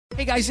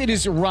Hey guys, it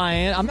is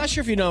Ryan. I'm not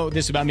sure if you know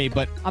this about me,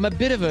 but I'm a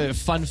bit of a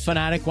fun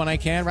fanatic when I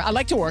can. I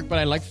like to work, but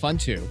I like fun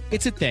too.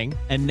 It's a thing.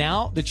 And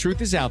now the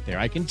truth is out there.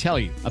 I can tell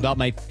you about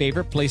my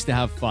favorite place to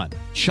have fun.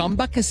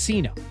 Chumba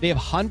Casino. They have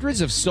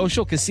hundreds of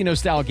social casino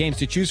style games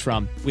to choose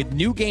from with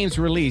new games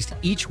released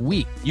each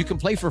week. You can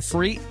play for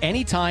free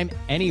anytime,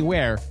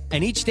 anywhere.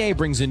 And each day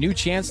brings a new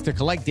chance to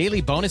collect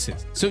daily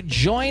bonuses. So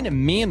join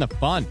me in the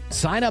fun.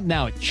 Sign up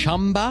now at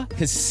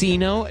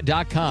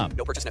ChumbaCasino.com.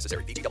 No purchase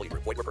necessary. VGW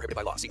Group. Void where prohibited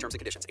by law. See terms and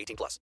conditions.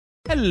 18+.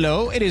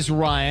 Hello, it is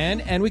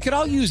Ryan, and we could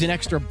all use an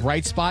extra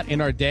bright spot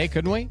in our day,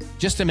 couldn't we?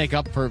 Just to make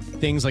up for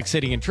things like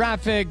sitting in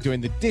traffic,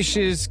 doing the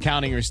dishes,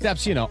 counting your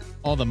steps, you know,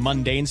 all the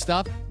mundane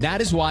stuff. That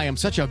is why I'm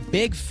such a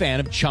big fan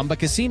of Chumba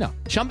Casino.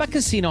 Chumba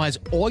Casino has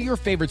all your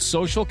favorite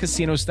social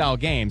casino-style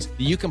games that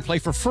you can play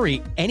for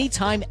free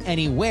anytime,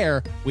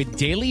 anywhere with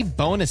daily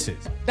bonuses.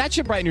 That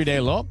should brighten your day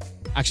a little.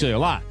 Actually, a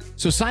lot.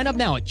 So sign up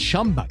now at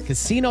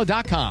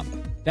ChumbaCasino.com.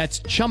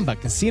 That's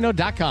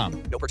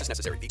ChumbaCasino.com. No purchase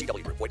necessary.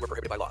 VGW Group. Void where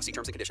prohibited by law. See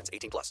terms and conditions.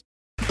 18+.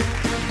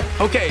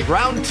 Okay,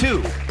 round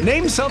two.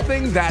 Name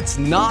something that's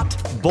not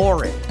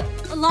boring.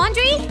 A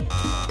laundry?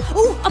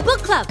 Ooh, a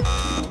book club.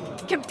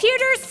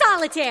 Computer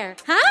solitaire,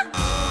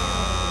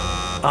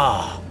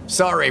 huh?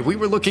 Sorry, we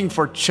were looking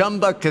for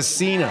Chumba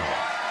Casino.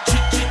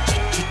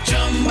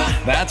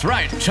 That's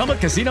right.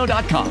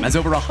 ChumbaCasino.com has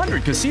over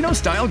 100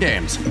 casino-style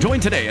games. Join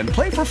today and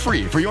play for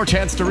free for your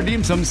chance to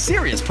redeem some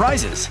serious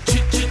prizes.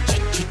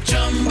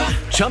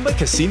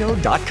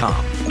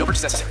 ChumbaCasino.com. No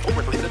purchase necessary. Void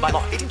where prohibited by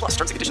law. 18+. Terms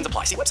and conditions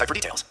apply. See website for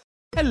details.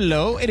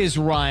 Hello, it is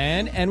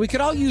Ryan, and we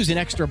could all use an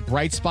extra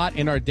bright spot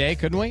in our day,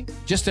 couldn't we?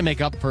 Just to make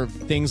up for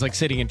things like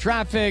sitting in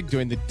traffic,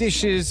 doing the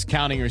dishes,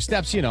 counting your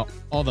steps, you know,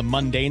 all the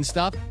mundane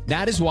stuff.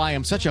 That is why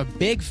I'm such a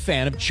big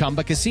fan of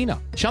Chumba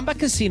Casino. Chumba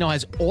Casino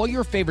has all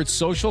your favorite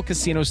social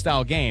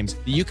casino-style games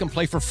that you can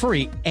play for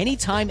free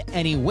anytime,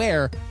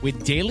 anywhere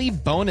with daily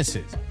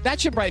bonuses. That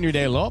should brighten your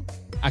day a little.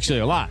 Actually,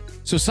 a lot.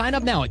 So sign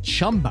up now at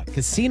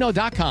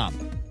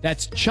ChumbaCasino.com.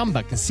 That's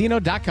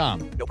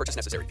ChumbaCasino.com. No purchase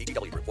necessary.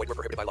 VGW Group. Void where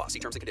prohibited by law. See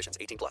terms and conditions.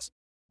 18+.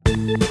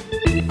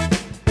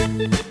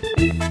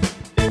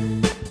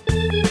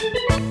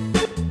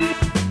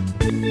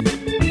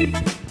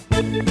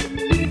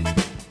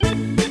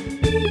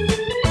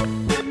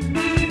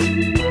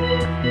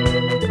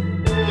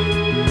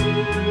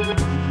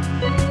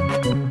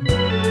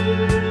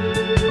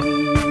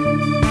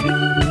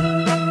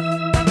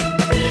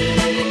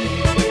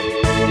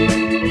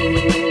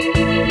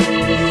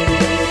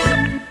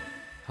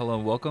 Hello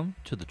and welcome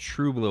to the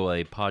True Blue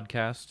LA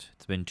podcast.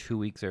 It's been 2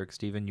 weeks, Eric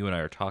Steven. You and I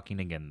are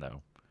talking again,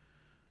 though.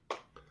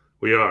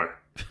 We are.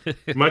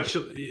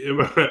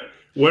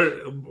 We're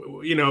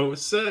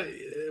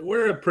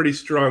a pretty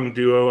strong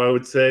duo, I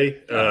would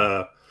say.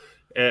 So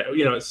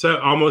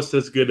almost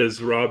as good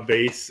as Rob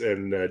Bass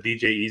and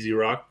DJ Easy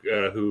Rock,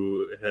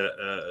 who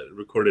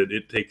recorded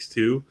 "It Takes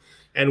Two,"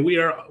 and we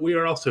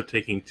are also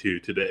taking two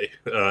today.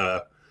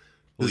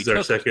 This is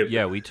our second.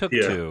 Yeah, we took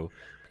two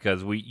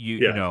because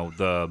you know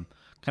the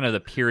kind of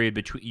the period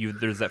between you.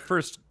 There's that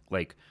first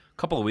like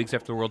couple of weeks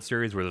after the World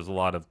Series where there's a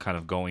lot of kind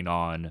of going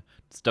on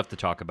stuff to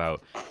talk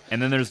about,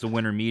 and then there's the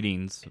winter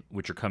meetings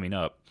which are coming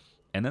up,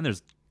 and then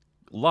there's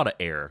a lot of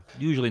air.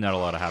 Usually not a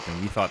lot of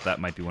happening. We thought that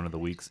might be one of the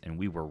weeks, and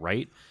we were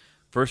right.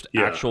 First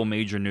actual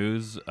major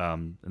news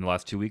in the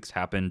last 2 weeks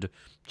happened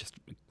just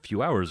a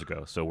few hours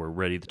ago, so we're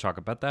ready to talk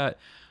about that.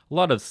 A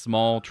lot of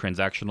small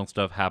transactional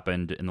stuff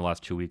happened in the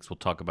last 2 weeks. We'll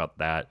talk about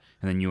that,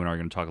 and then you and I are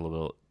going to talk a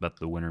little bit about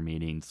the winter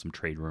meetings, some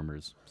trade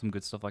rumors, some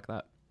good stuff like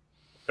that.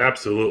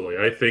 Absolutely,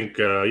 I think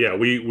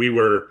we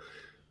were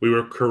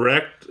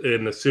correct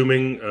in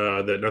assuming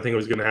that nothing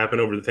was going to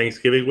happen over the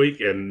Thanksgiving week,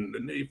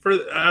 and for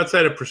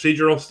outside of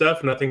procedural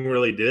stuff, nothing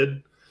really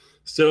did.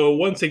 So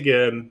once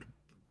again,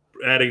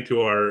 adding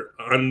to our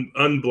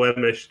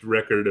unblemished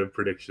record of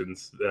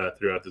predictions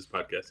throughout this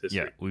podcast history.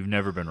 Yeah, we've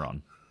never been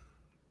wrong.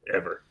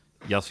 Ever.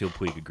 Yasiel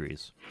Puig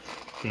agrees.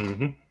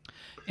 Mm-hmm.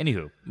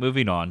 Anywho,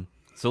 moving on.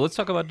 So let's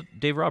talk about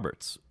Dave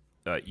Roberts.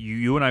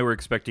 You and I were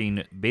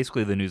expecting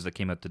basically the news that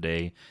came out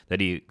today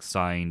that he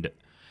signed.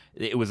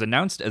 It was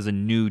announced as a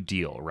new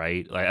deal,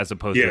 right? As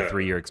opposed to a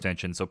 3-year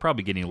extension. So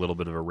probably getting a little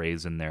bit of a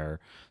raise in there.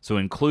 So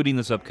including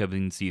this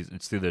upcoming season,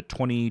 it's through the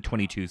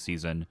 2022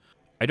 season.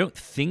 I don't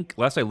think,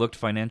 last I looked,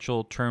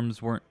 financial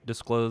terms weren't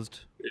disclosed.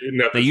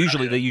 They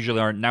usually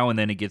aren't. Now and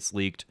then it gets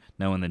leaked.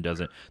 Now and then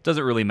doesn't.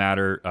 Doesn't really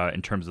matter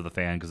in terms of the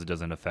fan because it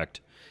doesn't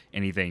affect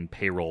anything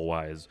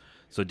payroll-wise.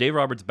 So Dave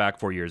Roberts back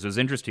 4 years. It was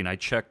interesting. I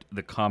checked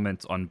the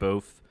comments on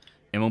both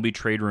MLB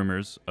trade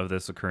rumors of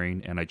this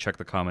occurring, and I checked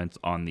the comments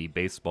on the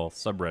baseball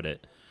subreddit.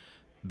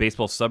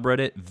 Baseball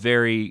subreddit,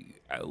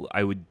 very,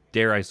 I would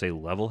dare I say,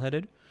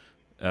 level-headed.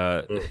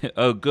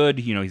 Oh, good.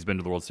 He's been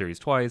to the World Series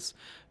twice.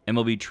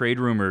 MLB trade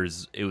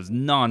rumors, it was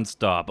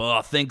nonstop.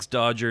 Oh, thanks,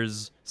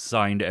 Dodgers.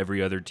 Signed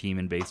every other team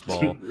in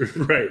baseball.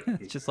 Right.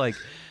 It's just like,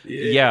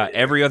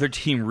 every other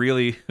team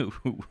really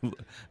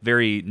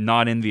very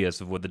not envious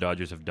of what the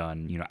Dodgers have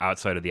done,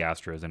 outside of the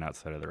Astros and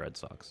outside of the Red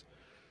Sox.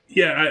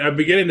 Yeah, I'm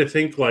beginning to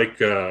think like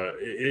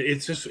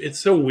it's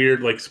so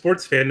weird. Like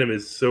sports fandom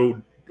is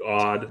so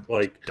odd.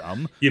 Like,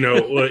 Dumb.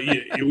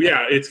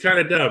 yeah, it's kind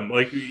of dumb.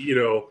 Like,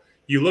 you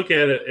look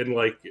at it and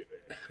like,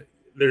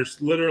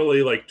 there's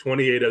literally like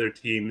 28 other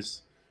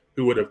teams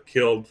who would have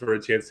killed for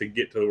a chance to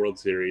get to the World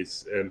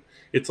Series, and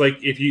it's like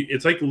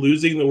it's like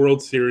losing the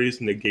World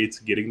Series negates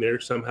getting there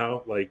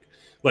somehow. The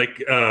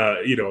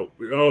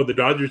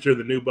Dodgers are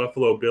the new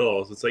Buffalo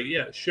Bills. It's like,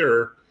 yeah,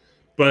 sure,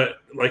 but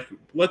like,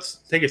 let's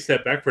take a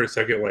step back for a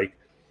second. Like,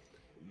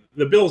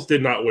 the Bills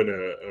did not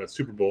win a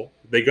Super Bowl.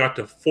 They got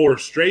to 4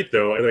 straight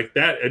though, and like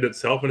that in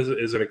itself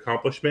is an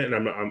accomplishment.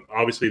 And I'm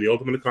obviously the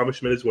ultimate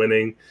accomplishment is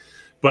winning,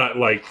 but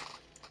like,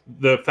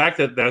 the fact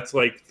that that's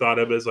like thought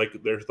of as like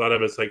they're thought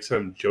of as like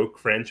some joke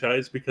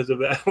franchise because of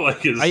that,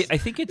 like, I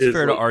think it's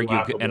fair to argue,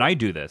 laughable. and I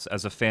do this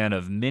as a fan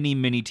of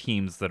many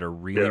teams that are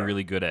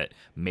really good at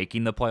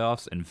making the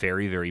playoffs and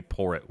very, very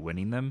poor at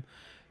winning them,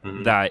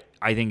 that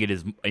I think it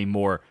is a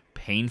more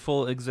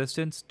painful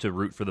existence to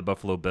root for the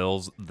Buffalo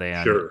Bills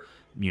than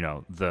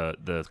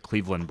the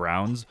Cleveland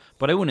Browns.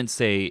 But I wouldn't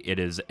say it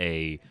is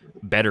a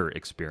better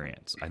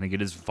experience. I think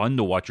it is fun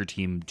to watch your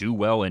team do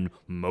well in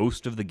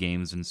most of the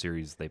games and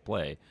series they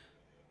play.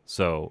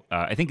 So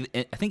I think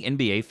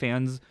NBA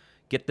fans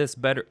get this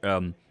better,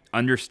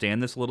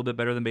 understand this a little bit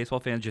better than baseball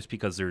fans, just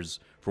because there's,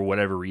 for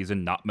whatever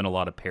reason, not been a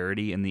lot of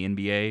parity in the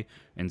NBA.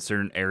 In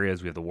certain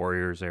areas, we have the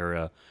Warriors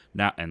era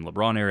now and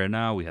LeBron era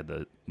now. We had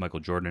the Michael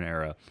Jordan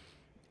era.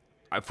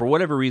 For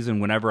whatever reason,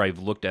 whenever I've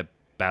looked at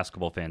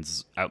basketball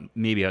fans,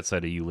 maybe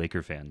outside of you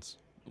Laker fans,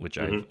 which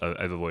I've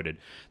avoided,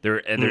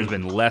 there's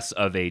been less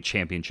of a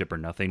championship or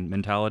nothing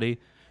mentality,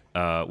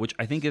 which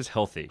I think is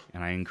healthy,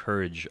 and I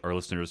encourage our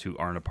listeners who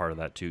aren't a part of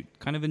that to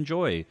kind of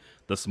enjoy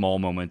the small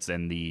moments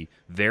and the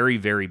very,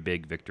 very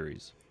big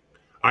victories.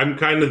 I'm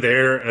kind of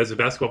there as a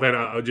basketball fan.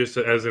 I'll just,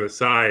 as an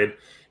aside,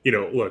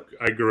 look,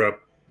 I grew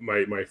up,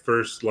 my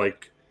first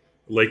like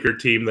Laker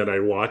team that I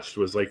watched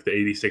was like the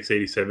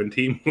 86-87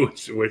 team,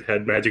 which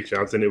had Magic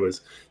Johnson. It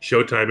was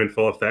Showtime in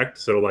full effect.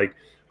 So like,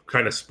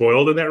 kind of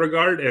spoiled in that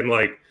regard. And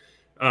like,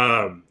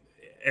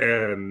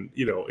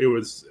 it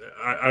was,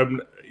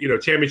 I'm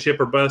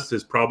championship or bust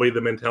is probably the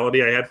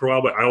mentality I had for a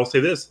while. But I will say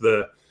this,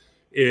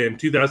 in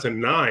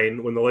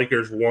 2009, when the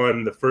Lakers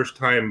won the first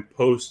time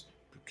post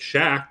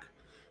Shaq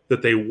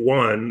that they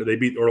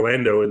beat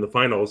Orlando in the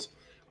finals.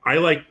 I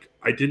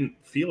didn't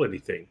feel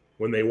anything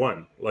when they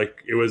won.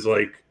 Like, it was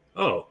like,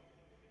 oh,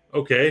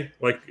 okay.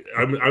 Like,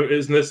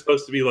 isn't this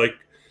supposed to be like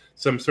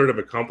some sort of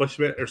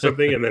accomplishment or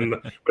something? And then,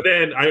 but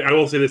then I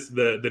will say this: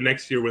 the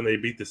next year when they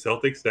beat the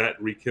Celtics,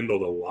 that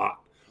rekindled a lot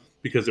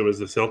because it was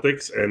the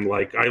Celtics, and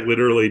like, I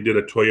literally did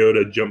a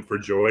Toyota jump for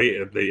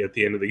joy at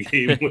the end of the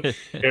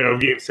game,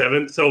 Game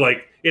 7. So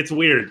like, it's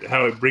weird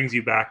how it brings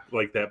you back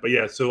like that. But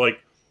yeah, so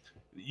like,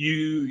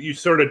 you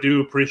sort of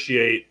do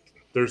appreciate.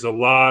 There's a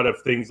lot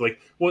of things like,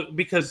 well,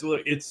 because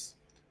it's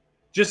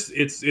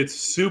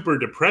super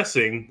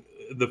depressing,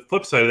 the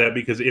flip side of that,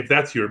 because if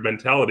that's your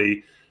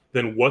mentality,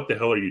 then what the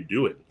hell are you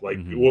doing? Like,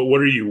 what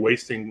are you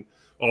wasting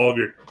all of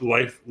your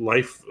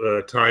life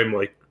time,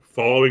 like,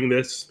 following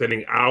this,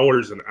 spending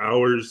hours and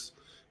hours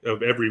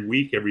of every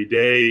week, every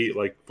day,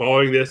 like,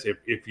 following this,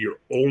 if your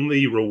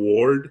only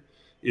reward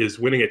is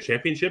winning a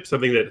championship,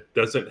 something that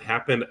doesn't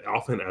happen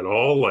often at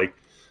all, like,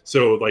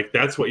 so like,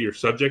 that's what you're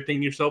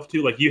subjecting yourself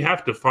to. Like, you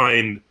have to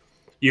find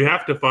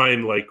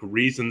like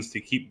reasons to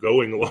keep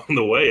going along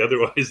the way.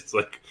 Otherwise, it's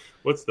like,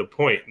 what's the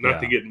point?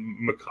 Not to get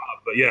macabre,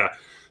 but yeah.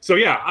 So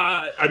yeah,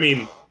 I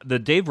mean, the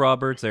Dave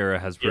Roberts era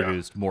has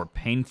produced more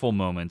painful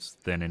moments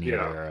than any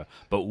other era,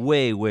 but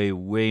way, way,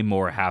 way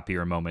more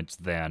happier moments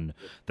than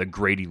the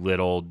Grady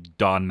Little,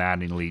 Don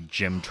Mattingly,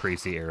 Jim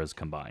Tracy eras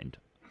combined.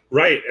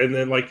 Right, and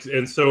then look,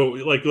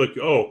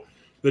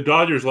 the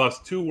Dodgers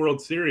lost 2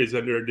 World Series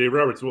under Dave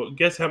Roberts. Well,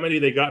 guess how many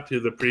they got to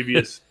the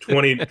previous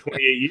 28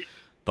 years?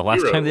 The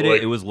last time they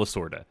did, it was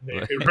Lasorda.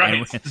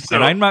 Right.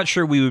 And I'm not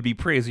sure we would be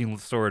praising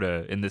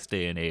Lasorda in this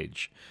day and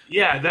age.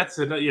 Yeah, that's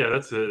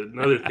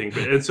another thing.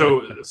 And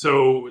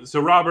so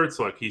Roberts,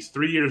 look, he's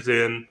 3 years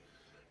in.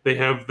 They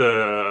have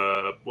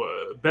the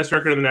best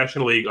record in the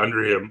National League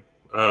under him.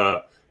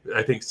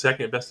 I think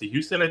second best to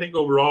Houston, I think,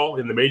 overall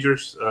in the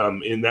majors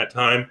in that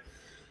time.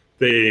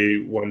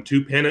 They won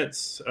 2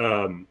 pennants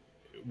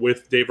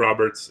with Dave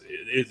Roberts.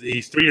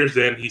 He's 3 years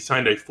in. He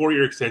signed a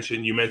 4-year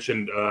extension. You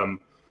mentioned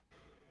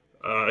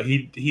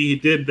they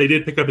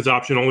did pick up his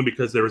option only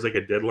because there was like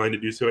a deadline to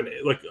do so. And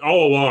like,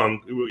 all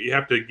along, you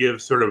have to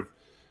give sort of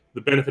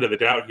the benefit of the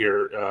doubt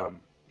here.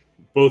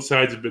 Both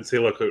sides have been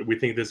saying, look, we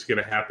think this is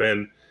going to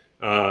happen.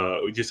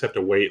 We just have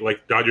to wait.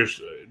 Like, Dodgers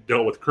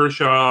dealt with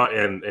Kershaw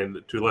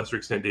and to a lesser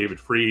extent David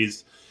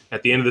Freese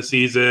at the end of the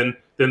season.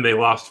 Then they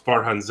lost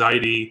Farhan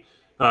Zaidi.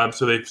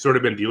 So they've sort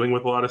of been dealing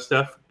with a lot of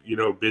stuff,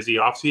 busy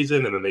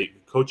offseason, and then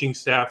coaching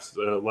staffs,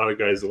 a lot of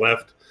guys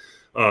left.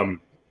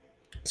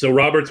 So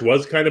Roberts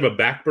was kind of a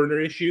back burner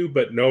issue,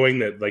 but knowing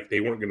that like they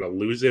weren't going to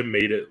lose him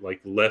made it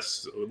like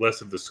less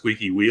of the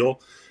squeaky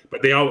wheel.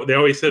 But they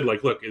always said,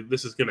 like, look,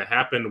 this is going to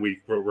happen.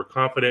 We're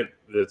confident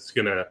that it's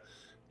going to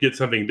get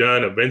something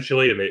done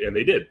eventually, and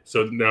they did.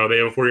 So now they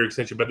have a 4-year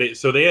extension. But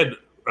they had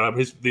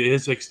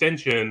his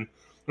extension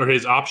or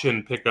his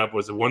option pickup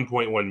was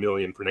 1.1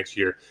 million for next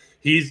year.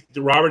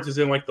 Roberts is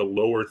in like the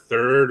lower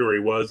third, or he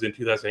was in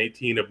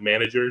 2018 of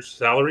managers'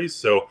 salaries.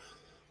 So,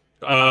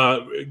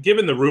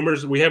 given the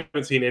rumors, we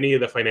haven't seen any of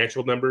the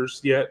financial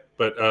numbers yet.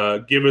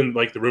 But given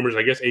like the rumors,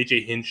 I guess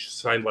AJ Hinch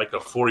signed like a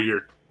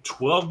 4-year,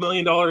 $12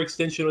 million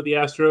extension with the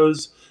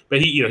Astros. But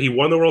he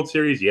won the World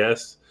Series,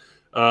 yes.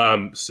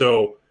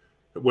 So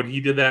when he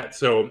did that,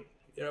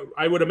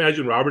 I would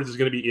imagine Roberts is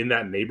going to be in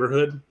that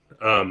neighborhood.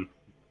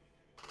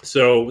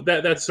 So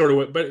that's sort of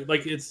what, but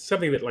like it's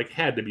something that like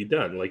had to be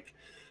done. Like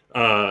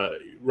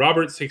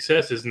Roberts'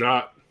 success is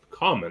not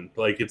common.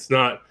 Like it's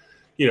not,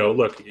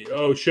 look,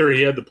 oh sure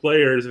he had the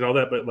players and all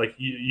that, but like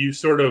you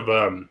sort of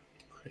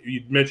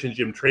you mentioned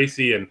Jim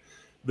Tracy, and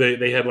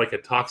they had like a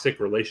toxic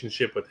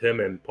relationship with him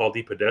and Paul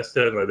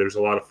DePodesta, and there's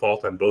a lot of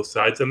fault on both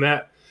sides on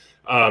that.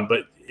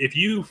 But if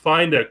you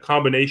find a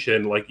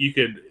combination, like you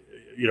could,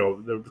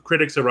 the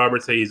critics of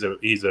Roberts say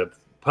he's a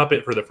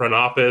puppet for the front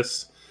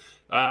office.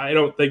 I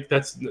don't think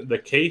that's the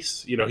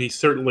case. He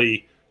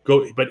certainly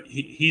but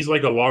he's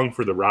like along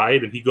for the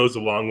ride, and he goes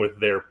along with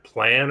their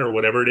plan or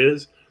whatever it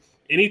is.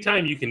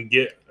 Anytime you can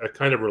get a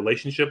kind of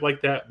relationship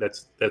like that,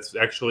 that's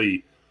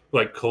actually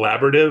like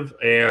collaborative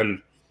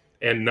and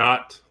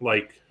not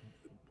like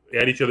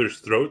at each other's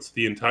throats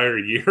the entire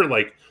year,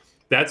 like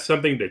that's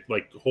something to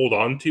like hold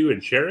on to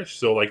and cherish.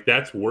 So like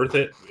that's worth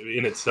it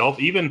in itself,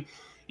 even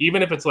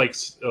if it's like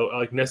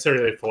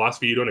necessarily a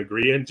philosophy you don't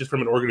agree in. Just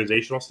from an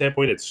organizational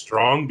standpoint, it's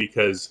strong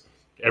because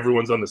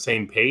everyone's on the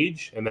same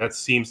page, and that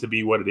seems to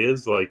be what it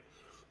is. Like,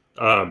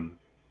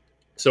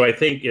 so I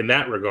think in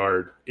that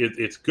regard,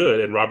 it's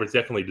good, and Roberts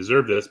definitely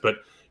deserved this. But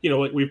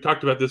like we've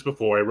talked about this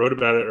before, I wrote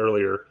about it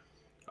earlier.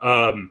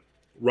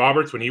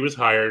 Roberts, when he was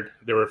hired,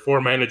 there were 4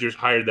 managers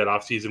hired that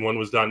offseason. One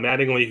was Don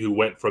Mattingly, who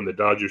went from the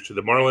Dodgers to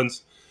the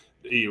Marlins.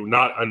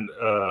 Not an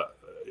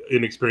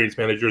inexperienced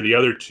manager. The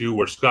other 2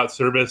 were Scott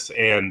Servais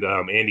and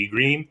Andy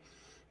Green.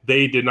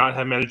 They did not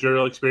have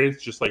managerial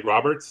experience, just like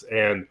Roberts,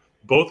 and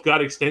both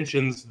got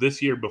extensions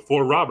this year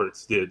before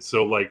Roberts did.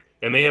 So like,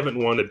 and they haven't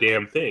won a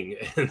damn thing.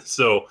 And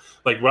so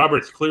like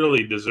Roberts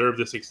clearly deserved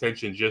this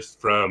extension just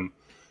from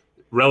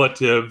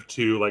relative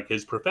to like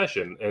his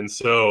profession. And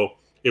so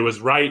it was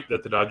right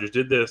that the Dodgers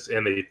did this,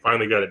 and they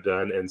finally got it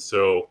done. And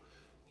so,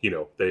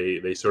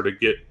 they sort of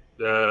get,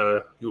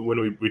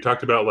 when we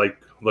talked about like,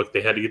 look,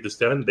 they had to get this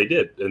done, they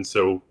did. And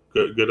so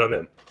good on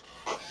them.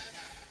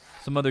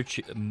 Some other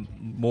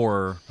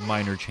more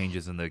minor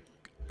changes in the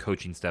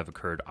coaching staff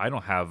occurred. I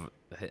don't have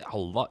a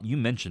lot. You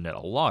mentioned it. A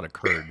lot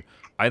occurred.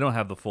 I don't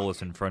have the full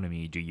list in front of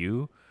me. Do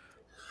you?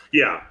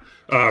 Yeah.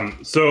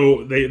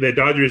 So the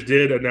Dodgers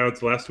did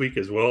announce last week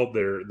as well.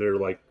 They're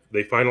like,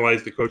 they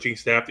finalized the coaching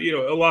staff.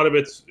 A lot of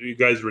it's you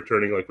guys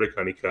returning, like Rick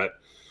Honeycutt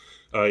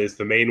is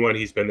the main one.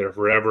 He's been there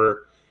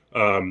forever.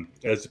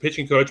 As the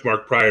pitching coach,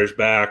 Mark Pryor's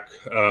back.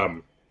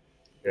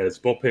 As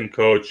bullpen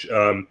coach,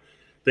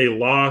 they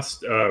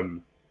lost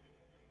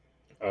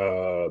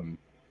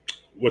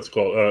what's it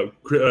called?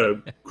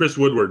 Chris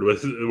Woodward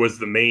was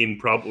the main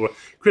problem.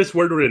 Chris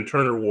Woodward and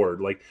Turner Ward,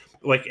 like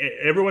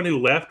everyone who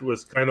left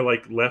was kind of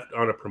like left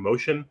on a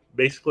promotion,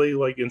 basically,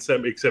 like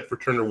except for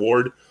Turner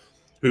Ward,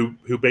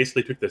 who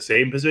basically took the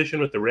same position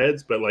with the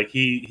Reds, but like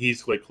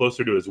he's like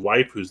closer to his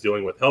wife who's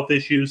dealing with health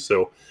issues,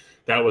 so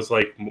that was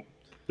like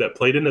that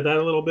played into that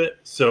a little bit.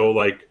 So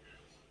like,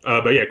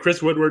 but yeah,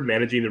 Chris Woodward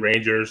managing the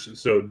Rangers.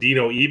 So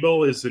Dino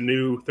Ebel is the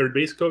new third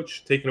base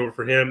coach, taking over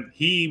for him.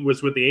 He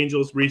was with the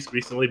Angels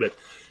recently, but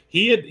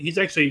he's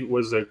actually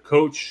was a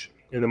coach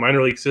in the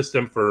minor league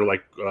system for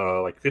like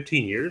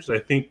 15 years, I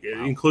think,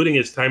 including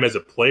his time as a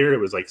player. It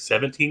was like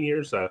 17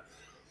 years,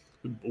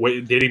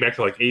 dating back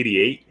to like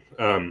 88.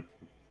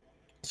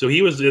 So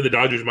he was in the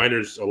Dodgers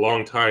minors a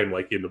long time,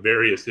 like in the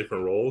various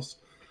different roles.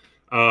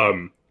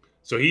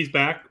 So he's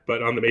back,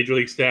 but on the major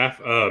league staff.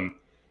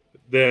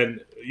 Then,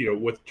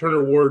 with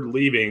Turner Ward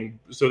leaving,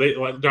 so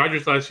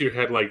Dodgers last year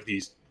had like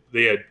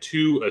they had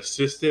 2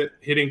 assistant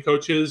hitting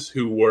coaches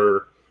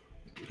who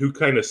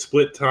kind of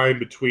split time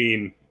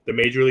between the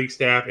major league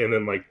staff and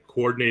then like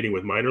coordinating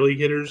with minor league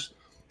hitters.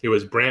 It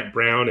was Brant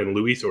Brown and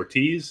Luis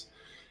Ortiz.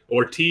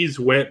 Ortiz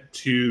went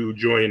to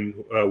join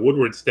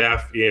Woodward's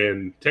staff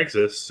in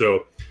Texas.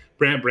 So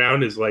Brant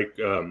Brown is like,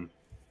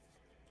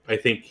 I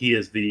think he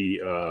is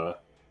the,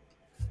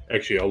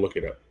 actually I'll look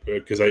it up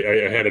because I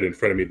had it in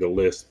front of me, the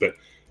list, but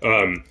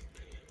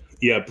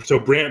yeah. So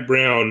Brant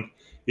Brown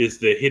is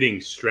the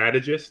hitting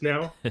strategist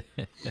now,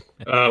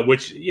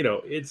 which,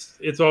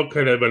 it's all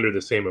kind of under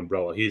the same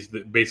umbrella. He's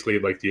basically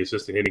like the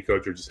assistant hitting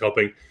coach or just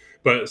helping.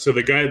 But so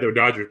the guy the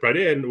Dodgers brought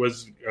in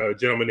was a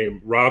gentleman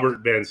named Robert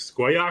Van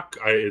Scoyoc.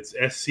 It's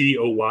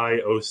Scyoc.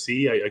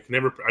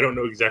 I don't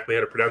know exactly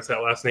how to pronounce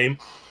that last name,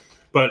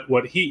 but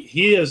what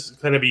he is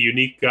kind of a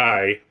unique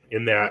guy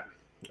in that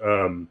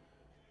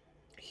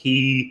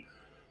he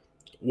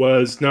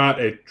was not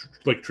a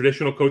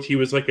traditional coach. He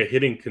was like a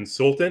hitting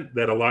consultant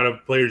that a lot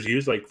of players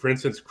use. Like, for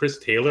instance, Chris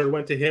Taylor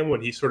went to him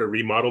when he sort of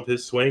remodeled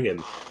his swing,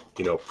 and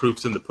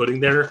proof's in the pudding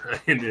there,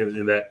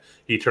 in that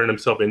he turned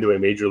himself into a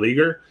major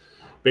leaguer,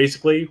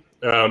 basically.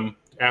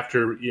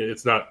 after,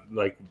 it's not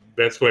like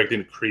Ben Skoyak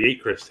didn't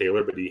create Chris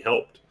Taylor, but he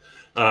helped.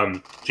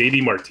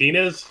 JD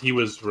Martinez, he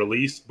was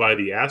released by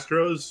the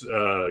Astros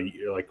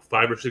like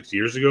 5 or 6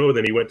 years ago.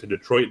 Then he went to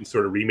Detroit and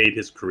sort of remade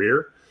his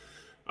career.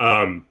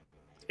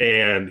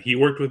 And he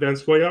worked with Ben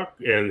Skoyak,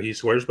 and he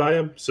swears by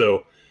him.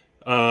 So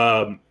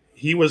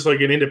he was like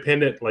an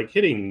independent like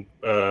hitting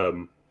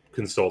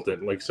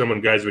consultant, like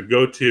someone guys would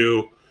go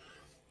to,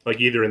 like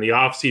either in the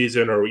off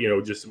season or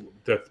just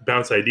to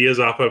bounce ideas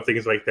off of,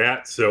 things like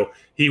that. So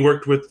he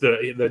worked with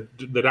the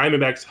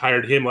Diamondbacks,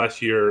 hired him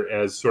last year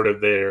as sort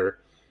of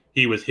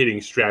he was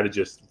hitting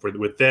strategist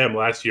with them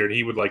last year, and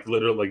he would like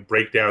literally like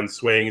break down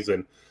swings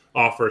and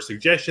offer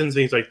suggestions,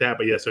 things like that.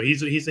 But yeah, so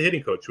he's a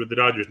hitting coach with the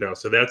Dodgers now.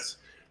 So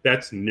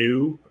that's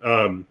new.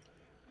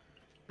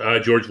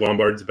 George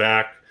Lombard's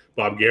back.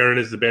 Bob Guerin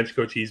is the bench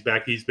coach. He's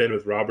back. He's been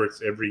with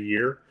Roberts every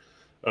year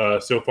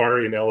so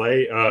far in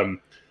LA.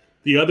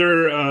 The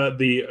other,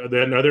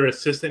 another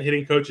assistant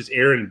hitting coach is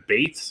Aaron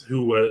Bates,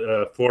 who was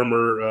a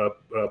former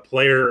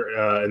player,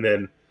 and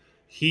then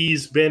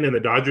he's been in the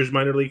Dodgers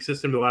minor league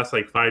system the last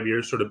like 5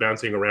 years, sort of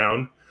bouncing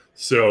around.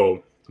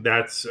 So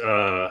that's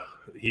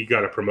he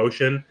got a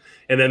promotion.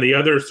 And then the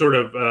other sort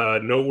of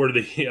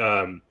noteworthy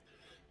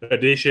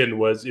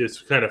addition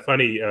is kind of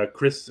funny.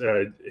 Chris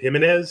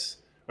Jimenez.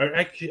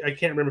 I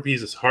can't remember if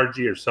he's a hard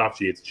G or soft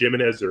G. It's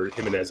Jimenez or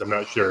Jimenez. I'm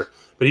not sure,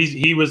 but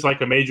he was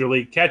like a major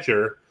league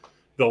catcher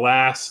the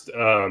last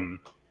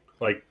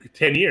like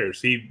 10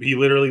 years. He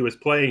literally was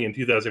playing in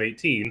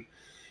 2018,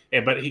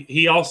 but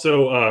he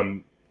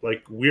also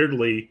like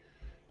weirdly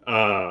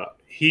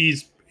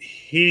he's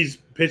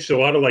pitched a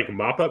lot of like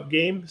mop-up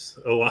games,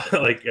 a lot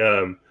like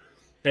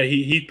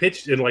he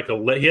pitched in like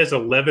he has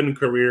 11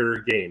 career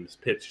games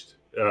pitched,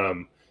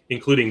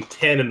 including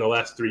 10 in the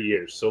last 3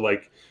 years. So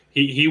like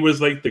he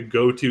was like the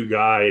go-to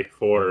guy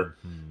for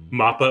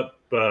mop-up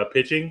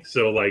pitching.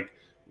 So like,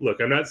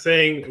 look, I'm not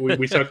saying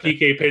we saw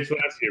Kike pitch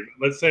last year.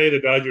 But let's say the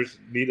Dodgers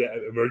need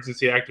to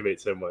emergency activate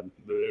someone.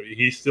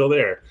 He's still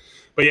there.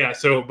 But yeah,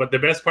 but the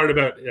best part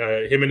about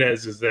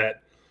Jimenez is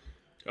that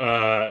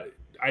I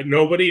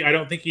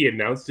don't think he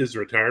announced his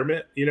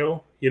retirement,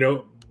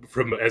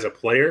 from as a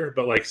player,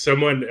 but like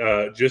someone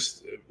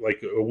just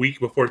like a week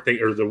before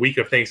the week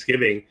of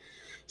Thanksgiving,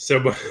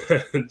 someone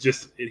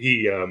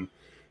he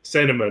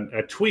sent him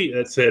a tweet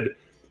that said,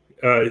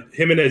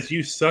 Jimenez,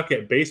 you suck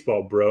at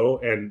baseball, bro.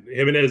 And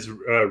Jimenez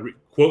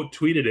quote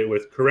tweeted it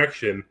with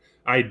correction,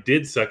 I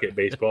did suck at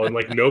baseball. And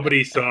like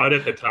nobody saw it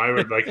at the time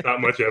or like thought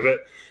much of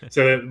it.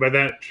 So but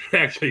that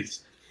actually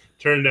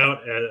turned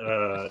out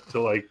to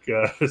like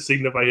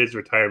signify his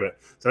retirement.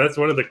 So that's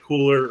one of the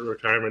cooler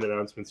retirement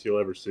announcements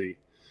you'll ever see.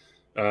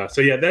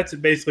 So yeah, that's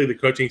basically the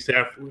coaching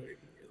staff.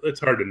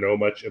 It's hard to know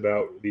much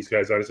about these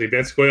guys, honestly.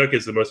 Ben Skoyak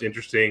is the most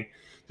interesting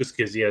just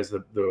because he has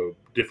the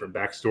different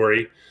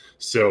backstory.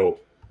 So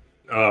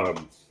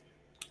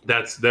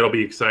that'll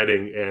be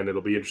exciting, and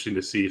it'll be interesting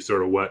to see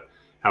sort of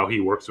how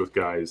he works with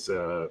guys,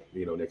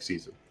 next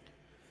season.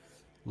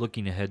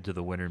 Looking ahead to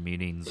the winter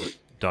meetings,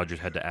 Dodgers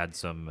had to add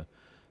some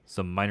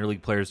minor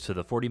league players to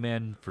the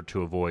 40-man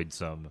to avoid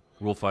some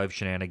Rule 5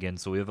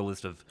 shenanigans. So we have a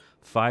list of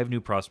 5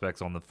 new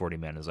prospects on the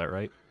 40-man. Is that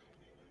right?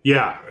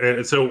 Yeah,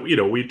 and so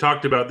we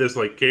talked about this,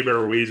 like Keibert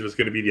Ruiz was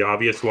going to be the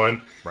obvious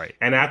one, right?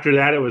 And after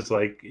that, it was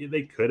like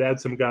they could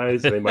add some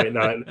guys, they might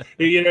not.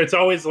 It's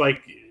always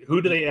like,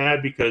 who do they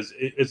add? Because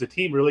is a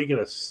team really going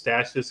to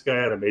stash this guy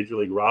on a major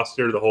league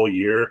roster the whole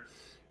year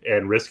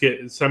and risk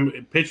it?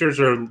 Some pitchers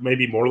are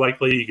maybe more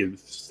likely. You can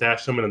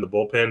stash someone in the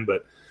bullpen,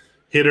 but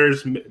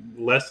hitters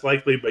less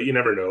likely. But you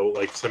never know,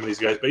 like some of these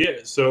guys. But yeah,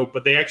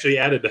 but they actually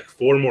added like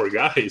 4 more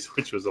guys,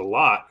 which was a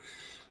lot.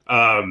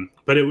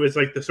 But it was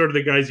like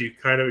the guys you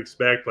kind of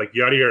expect, like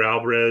Yadier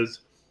Alvarez,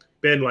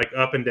 been like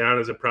up and down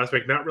as a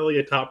prospect, not really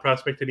a top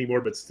prospect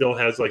anymore, but still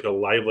has like a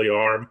lively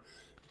arm.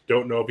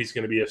 Don't know if he's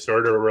going to be a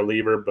starter or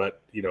reliever,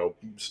 but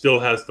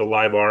still has the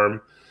live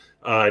arm,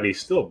 and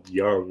he's still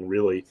young,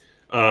 really.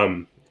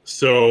 And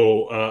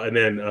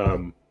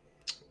then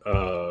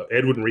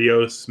Edwin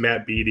Rios,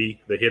 Matt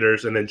Beattie, the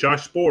hitters, and then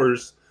Josh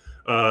Spores,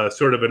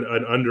 sort of an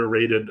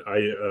underrated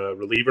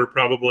reliever,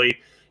 probably.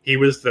 He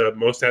was the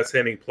most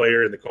outstanding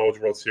player in the College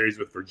World Series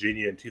with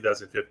Virginia in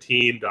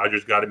 2015.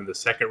 Dodgers got him in the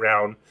second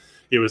round.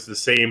 It was the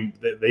same.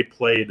 They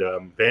played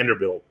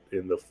Vanderbilt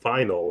in the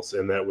finals,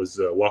 and that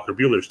was Walker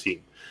Buehler's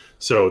team.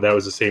 So that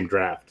was the same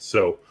draft.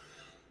 So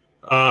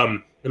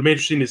it'll be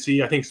interesting to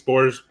see. I think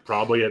Spores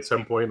probably at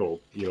some point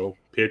will,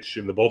 pitch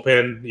in the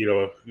bullpen.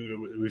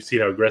 We've seen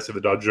how aggressive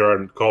the Dodgers are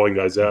in calling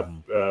guys up.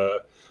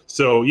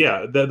 So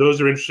yeah,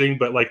 those are interesting.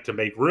 But like to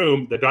make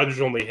room, the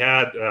Dodgers only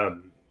had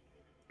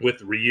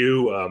with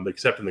Ryu,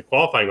 except in the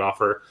qualifying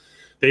offer,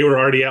 they were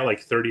already at like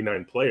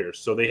 39 players.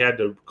 So they had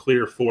to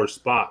clear 4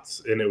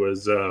 spots. And it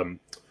was,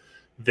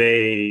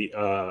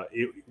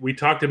 we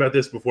talked about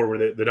this before,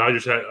 where the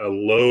Dodgers had a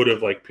load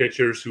of like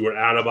pitchers who were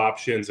out of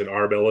options and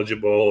ARB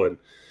eligible, and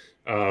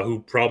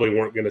who probably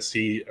weren't going to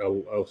see a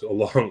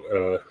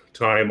long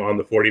time on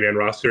the 40-man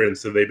roster. And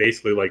so they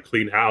basically like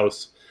cleaned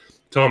house.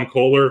 Tom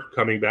Kohler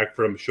coming back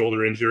from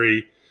shoulder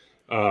injury,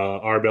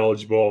 ARB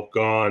eligible,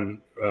 gone.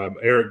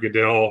 Eric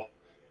Goodell,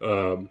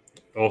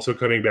 also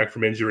coming back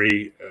from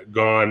injury,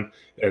 gone.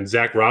 And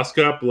Zach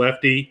Roskup,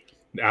 lefty,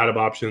 out of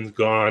options,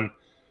 gone.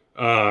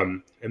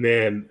 And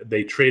then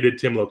they traded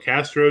Tim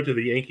Locastro to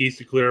the Yankees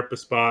to clear up a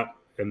spot.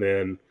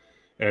 And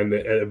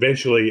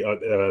eventually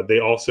they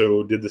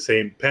also did the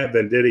same. Pat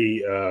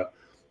Venditti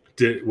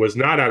was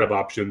not out of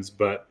options,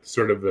 but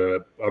sort of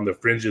on the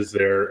fringes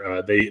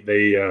there. They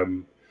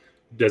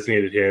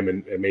designated him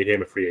and made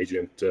him a free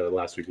agent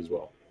last week as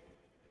well.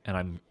 And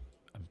I'm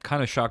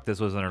kind of shocked this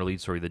wasn't our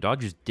lead story. The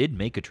Dodgers did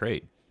make a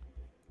trade.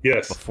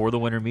 Yes. Before the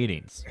winter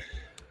meetings.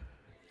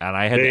 And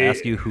I had to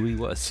ask you who he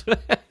was.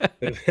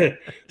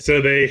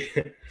 So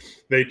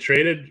they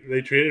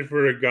traded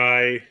for a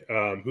guy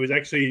who was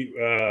actually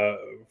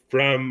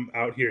from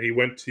out here. He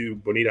went to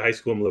Bonita High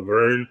School in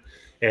Laverne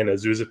and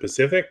Azusa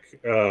Pacific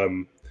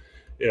in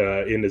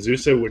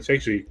Azusa, which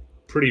actually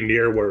pretty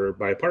near where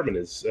my apartment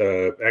is,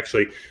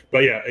 actually.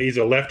 But yeah, he's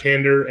a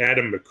left-hander,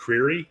 Adam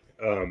McCreary.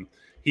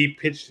 He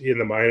pitched in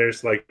the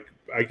minors, like,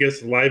 I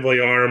guess, lively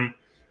arm,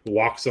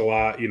 walks a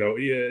lot. You know,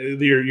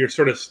 you're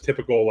sort of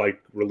typical,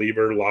 like,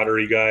 reliever,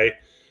 lottery guy.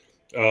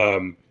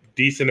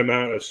 Decent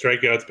amount of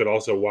strikeouts, but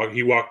also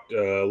he walked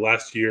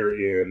last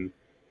year in,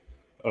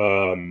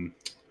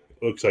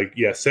 looks like,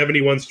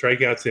 71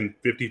 strikeouts in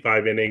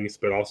 55 innings,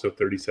 but also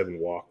 37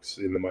 walks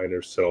in the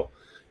minors. So,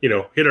 you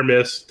know, hit or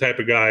miss type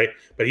of guy,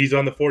 but he's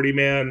on the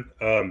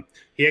 40-man.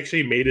 He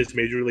actually made his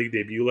major league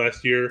debut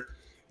last year.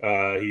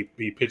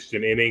 He pitched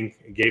an inning,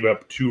 gave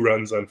up 2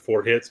 runs on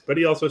 4 hits, but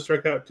he also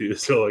struck out 2.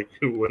 So, like,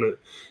 who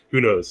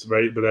knows,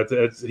 right? But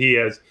that's he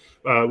has.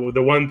 The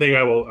one thing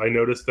I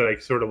noticed that I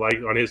sort of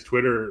like on his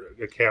Twitter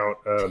account,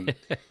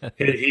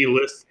 he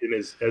lists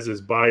as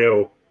his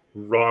bio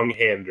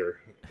wrong-hander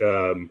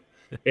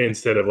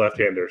instead of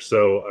left-hander.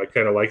 So I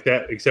kind of like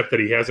that, except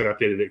that he hasn't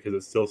updated it because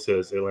it still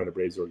says Atlanta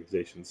Braves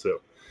organization. So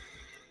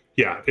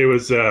yeah, it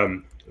was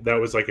that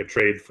was like a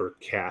trade for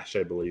cash,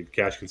 I believe,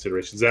 cash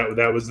considerations.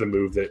 That was the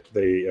move that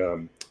they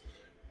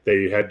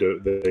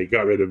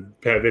got rid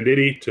of Pat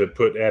Venditti to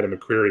put Adam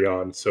McCreary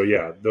on. So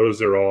yeah,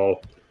 those are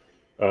all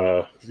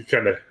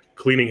kind of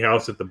cleaning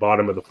house at the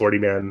bottom of the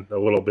 40-man a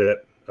little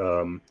bit.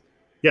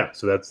 Yeah,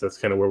 so that's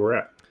kind of where we're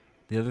at.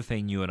 The other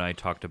thing you and I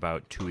talked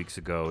about 2 weeks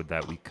ago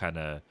that we kind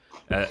of,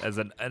 as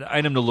an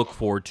item to look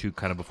forward to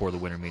kind of before the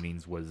winter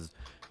meetings, was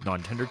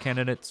non-tender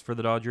candidates for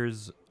the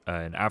Dodgers.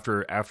 And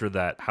after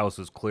that house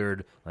was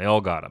cleared, they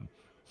all got them.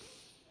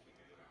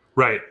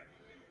 Right.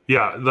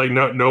 Yeah, like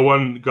no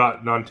one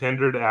got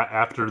non-tendered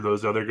after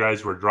those other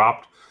guys were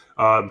dropped.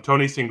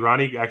 Tony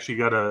Cingrani actually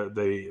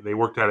they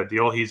worked out a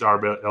deal. He's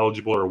ARB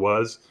eligible, or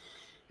was.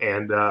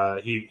 And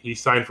he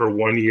signed for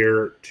 1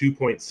 year,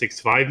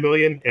 $2.65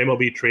 million.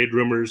 MLB Trade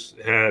Rumors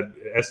had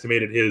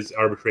estimated his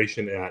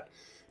arbitration at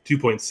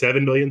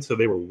 $2.7 million, so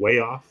they were way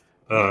off.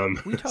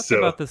 We talked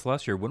about this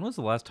last year. When was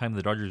the last time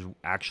the Dodgers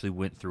actually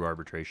went through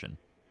arbitration?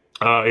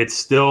 It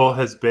still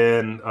has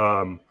been.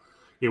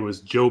 It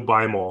was Joe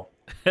Beimel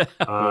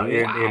Wow.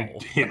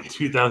 in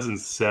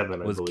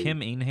 2007. Was I believe.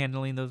 Kim Ain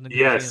handling those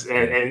negotiations?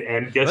 Yes,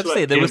 and guess Let's what?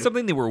 say there was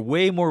something they were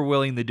way more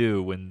willing to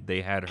do when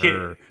they had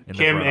her in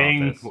the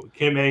front office.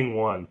 Kim Ain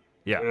won.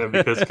 Yeah,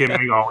 because Kim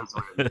Ain always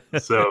wins.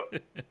 So,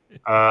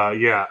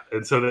 yeah,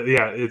 and so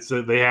it's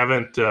they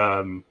haven't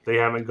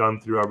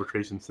gone through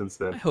arbitration since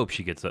then. I hope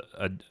she gets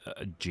a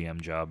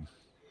GM job.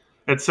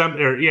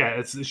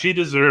 She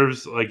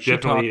deserves She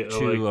definitely talked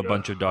to a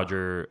bunch of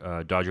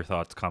Dodger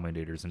Thoughts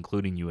commentators,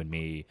 including you and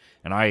me,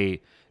 and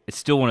it's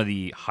still one of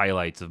the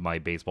highlights of my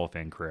baseball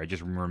fan career. I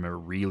just remember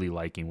really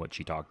liking what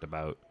she talked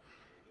about.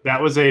 That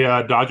was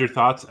a Dodger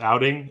Thoughts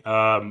outing,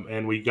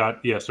 and we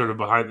got sort of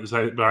behind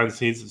the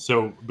scenes.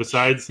 So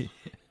besides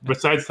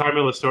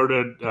Tommy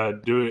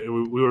Lasorda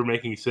we were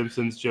making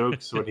Simpsons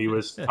jokes when he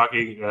was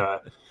talking.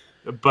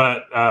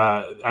 But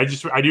I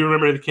do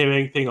remember the Kim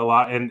Ng thing a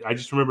lot, and I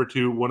just remember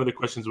too. One of the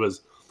questions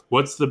was,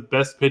 "What's the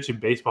best pitch in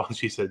baseball?" And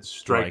she said,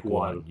 "Strike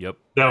one." Yep,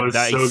 that was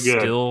so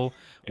good. Still,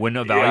 when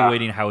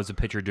evaluating how is a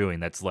pitcher doing,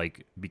 that's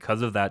like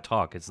because of that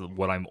talk. It's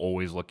what I'm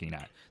always looking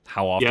at.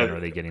 How often are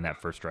they getting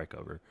that first strike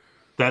over?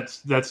 That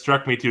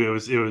struck me too.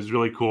 It was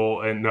really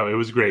cool, and no, it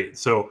was great.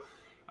 So,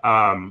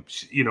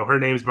 her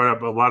name's brought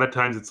up a lot of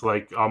times. It's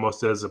like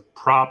almost as a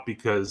prop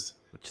because.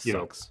 Which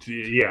sucks. sucks.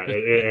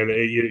 And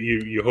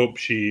you hope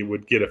she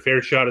would get a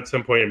fair shot at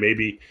some point, and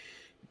maybe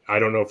I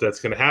don't know if that's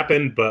going to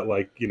happen, but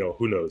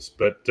who knows?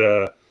 But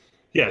that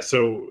was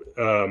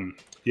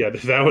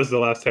the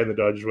last time the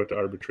Dodgers went to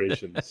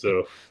arbitration.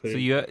 So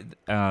you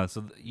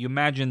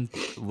imagine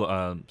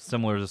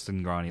similar to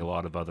Cingrani, a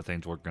lot of other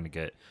things a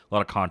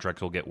lot of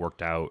contracts will get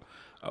worked out.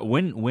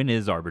 When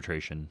is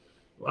arbitration?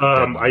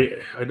 I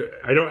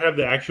don't have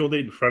the actual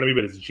date in front of me,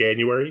 but it's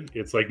January.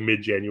 It's like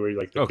mid-January,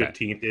 like the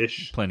 15th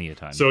ish. Plenty of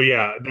time. So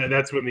yeah,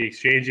 that's when the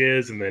exchange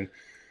is, and then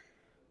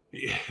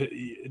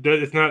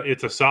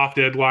it's a soft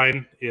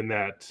deadline in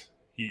that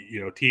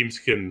teams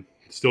can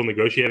still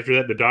negotiate after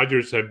that. The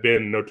Dodgers have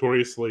been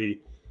notoriously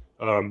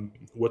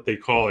what they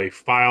call a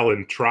file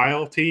and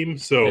trial team.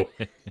 So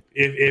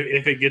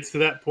if it gets to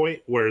that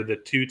point where the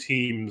two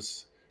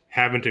teams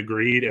haven't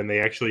agreed and they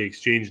actually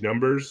exchange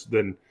numbers,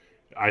 then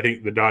I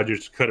think the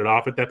Dodgers cut it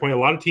off at that point. A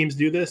lot of teams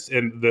do this,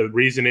 and the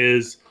reason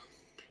is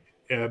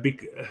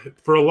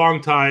for a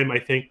long time, I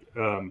think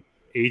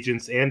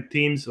agents and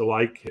teams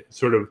alike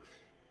sort of,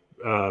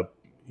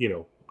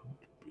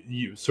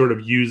 you sort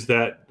of use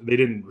that. They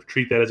didn't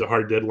treat that as a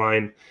hard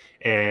deadline,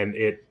 and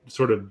it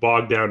sort of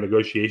bogged down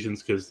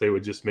negotiations because they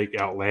would just make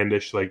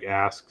outlandish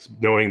asks,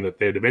 knowing that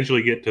they'd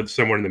eventually get to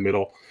somewhere in the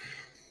middle.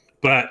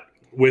 But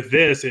with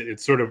this, it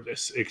sort of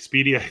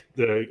expedites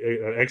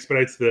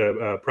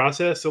the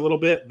process a little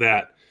bit,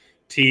 that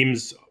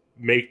teams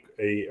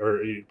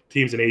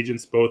teams and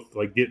agents both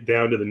get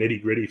down to the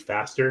nitty gritty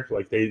faster.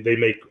 They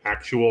make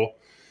actual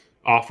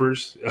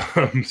offers.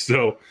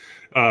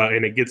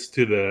 And it gets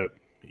to the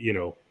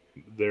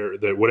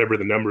whatever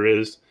the number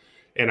is.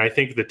 And I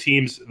think the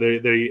teams,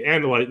 they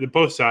analyze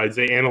both sides.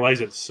 They analyze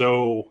it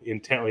so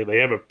intently. They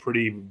have a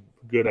pretty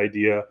good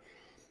idea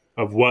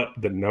of what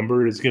the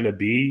number is going to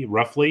be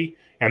roughly,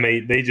 and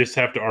they just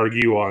have to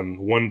argue on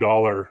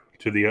 $1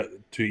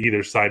 to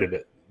either side of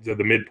it, to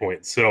the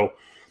midpoint, so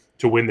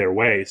to win their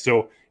way.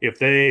 So if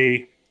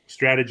they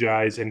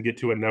strategize and get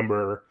to a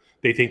number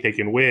they think they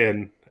can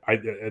win,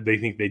 they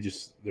think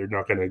they're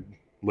not going to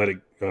let it.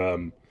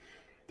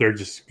 They're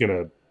just going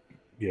to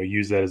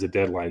use that as a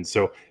deadline.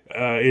 So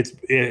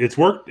it's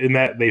worked in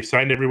that they've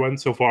signed everyone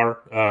so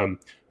far.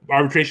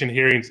 Arbitration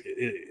hearings,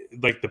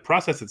 the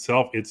process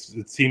itself, it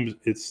seems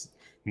it's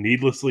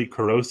needlessly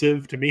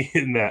corrosive to me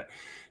in that,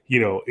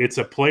 it's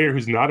a player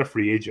who's not a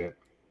free agent,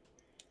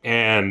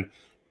 and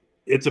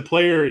it's a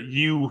player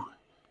you,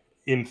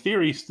 in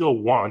theory, still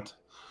want,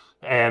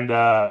 and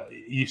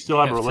you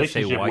still have a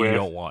relationship why with. You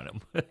don't want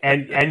him,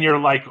 and you're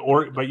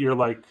but you're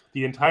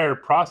the entire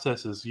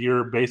process is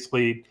you're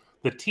basically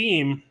the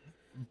team,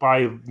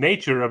 by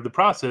nature of the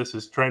process,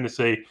 is trying to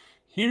say,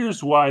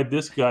 here's why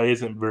this guy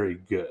isn't very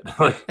good.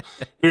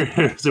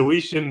 So we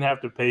shouldn't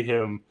have to pay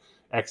him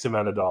X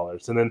amount of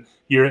dollars. And then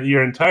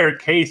your entire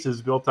case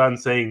is built on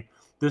saying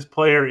this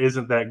player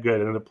isn't that good.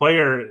 And the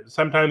player,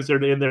 sometimes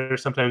they're in there,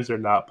 sometimes they're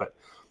not. But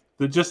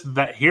just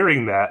that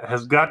hearing that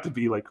has got to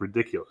be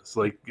ridiculous.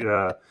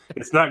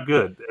 It's not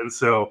good. And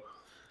so,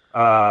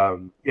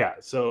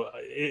 so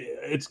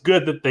it's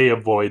good that they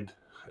avoid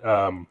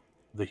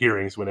the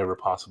hearings whenever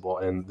possible.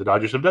 And the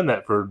Dodgers have done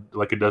that for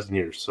a dozen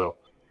years. So.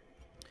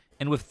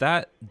 And with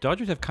that,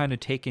 Dodgers have kind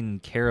of taken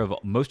care of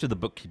most of the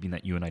bookkeeping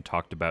that you and I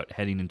talked about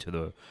heading into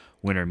the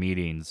winter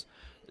meetings,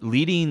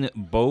 leading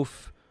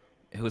both.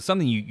 It was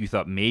something you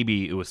thought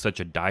maybe it was such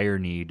a dire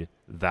need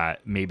that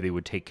maybe they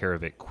would take care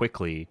of it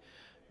quickly,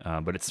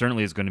 but it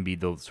certainly is going to be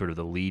the sort of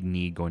the lead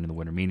need going into the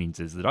winter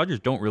meetings. Is the Dodgers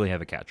don't really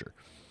have a catcher,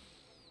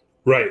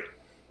 right?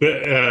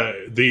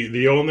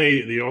 The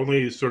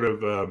only sort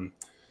of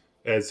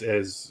as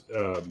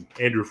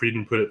Andrew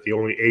Friedman put it, the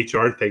only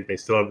HR thing they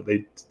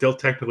still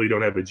technically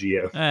don't have a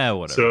GM.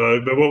 Whatever.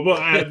 So,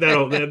 but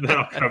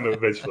that'll come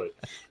eventually.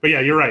 But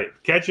yeah, you're right.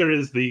 Catcher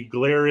is the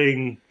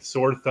glaring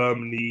sore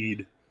thumb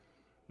need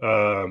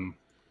of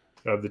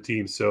the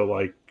team.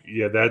 So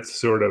that's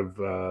sort of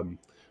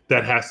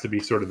that has to be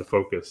sort of the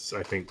focus,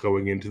 I think,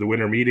 going into the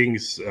winter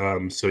meetings.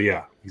 So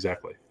yeah,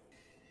 exactly.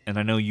 And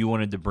I know you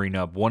wanted to bring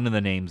up one of the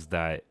names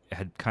that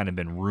had kind of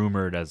been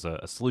rumored as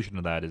a solution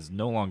to that is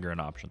no longer an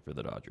option for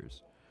the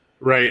Dodgers.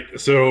 Right.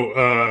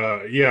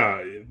 So,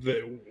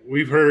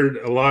 we've heard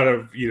a lot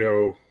of,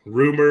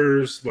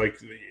 rumors,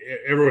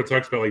 everyone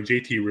talks about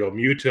JT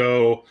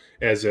Realmuto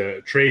as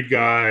a trade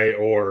guy,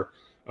 or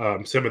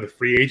some of the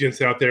free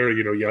agents out there,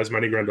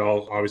 Yasmani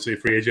Grandal, obviously a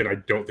free agent. I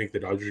don't think the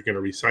Dodgers are going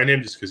to re-sign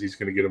him just because he's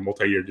going to get a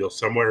multi-year deal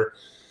somewhere.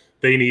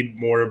 They need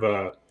more of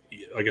a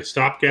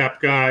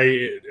stopgap guy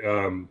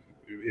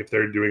if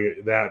they're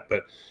doing that.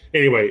 But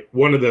anyway,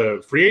 one of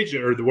the free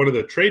agent or one of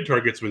the trade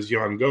targets was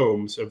Yan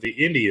Gomes of the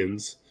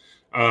Indians,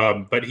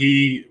 but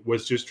he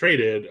was just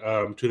traded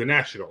to the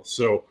Nationals,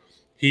 so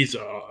he's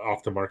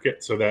off the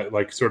market. So that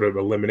sort of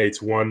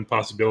eliminates one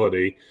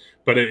possibility.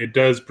 But it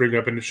does bring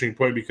up an interesting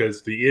point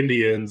because the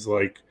Indians,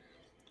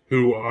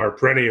 who are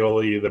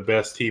perennially the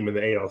best team in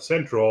the AL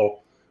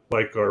Central,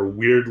 are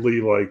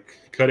weirdly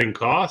cutting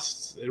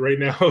costs right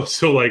now.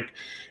 So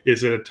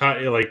is it a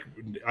time?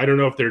 I don't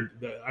know if they're.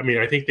 I mean,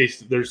 I think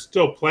they're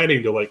still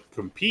planning to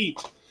compete.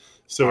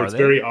 So are it's they?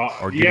 very.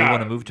 Or do you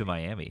want to move to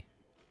Miami,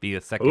 be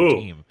a second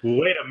team?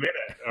 Wait a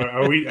minute.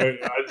 Are we? Is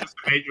this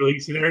a major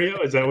league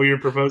scenario? Is that what you're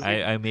proposing?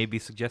 I may be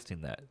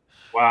suggesting that.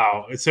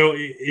 Wow. So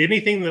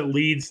anything that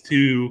leads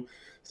to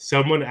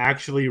someone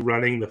actually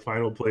running the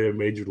final play of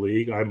Major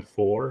League, I'm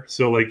for.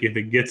 So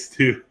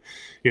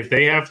if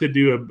they have to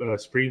do a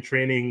spring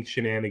training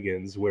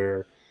shenanigans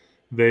where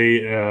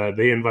they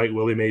invite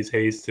Willie Mays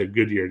Hayes to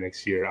Goodyear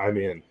next year, I'm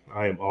in.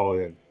 I am all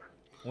in.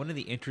 One of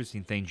the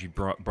interesting things you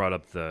brought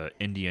up the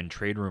Indian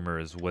trade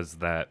rumors was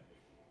that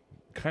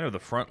kind of the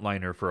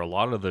frontliner for a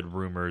lot of the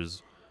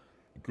rumors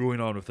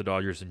going on with the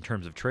Dodgers in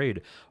terms of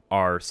trade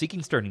are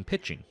seeking starting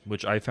pitching,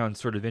 which I found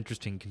sort of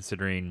interesting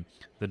considering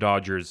the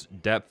Dodgers'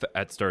 depth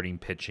at starting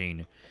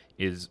pitching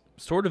is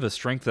sort of a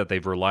strength that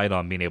they've relied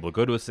on, being able to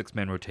go to a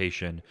 6-man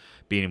rotation,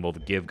 being able to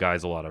give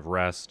guys a lot of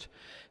rest.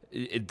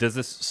 Does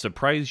this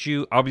surprise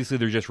you? Obviously,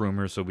 they're just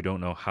rumors, so we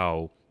don't know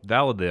how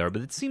valid they are,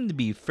 but it seemed to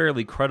be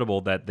fairly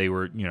credible that they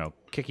were,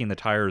 kicking the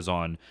tires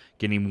on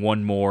getting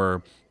one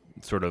more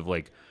sort of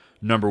like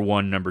number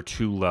 1, number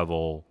 2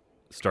 level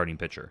starting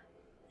pitcher.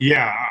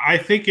 Yeah, I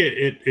think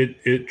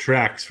it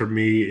tracks for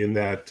me in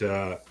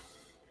that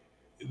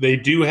they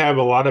do have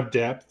a lot of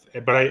depth,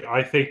 but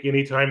I think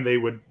anytime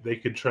they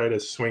could try to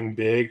swing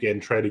big and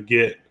try to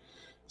get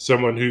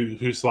someone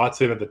who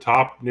slots in at the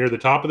top, near the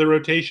top of the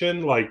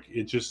rotation, like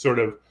it just sort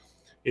of,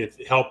 it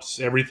helps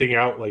everything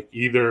out. Like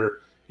either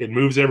it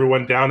moves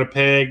everyone down a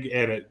peg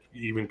and it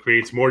even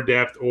creates more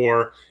depth,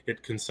 or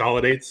it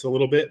consolidates a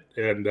little bit.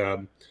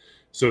 And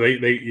so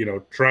they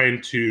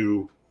trying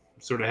to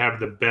sort of have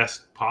the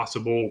best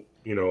possible,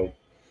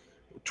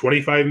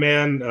 25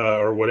 man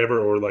or whatever,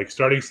 or like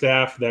starting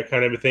staff, that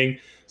kind of a thing.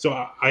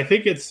 So I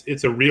think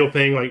it's a real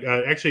thing. Like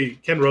actually,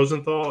 Ken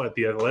Rosenthal at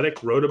The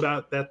Athletic wrote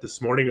about that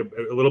this morning,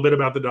 a little bit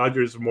about the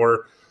Dodgers,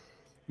 more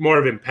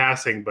of in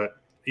passing, but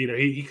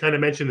he kind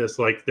of mentioned this,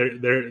 like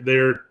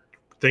they're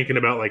thinking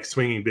about like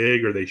swinging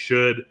big, or they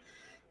should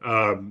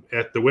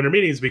at the winter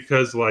meetings,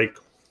 because like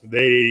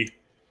they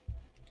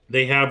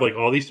have like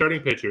all these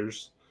starting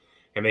pitchers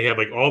and they have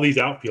like all these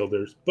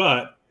outfielders,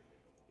 but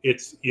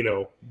it's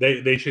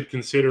they should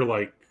consider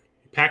like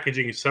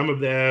packaging some of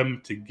them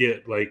to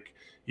get like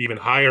even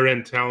higher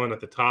end talent at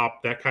the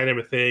top, that kind of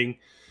a thing.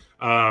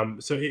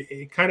 So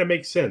it kind of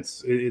makes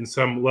sense in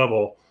some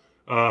level,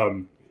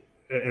 and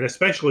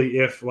especially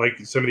if like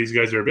some of these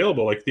guys are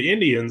available, like the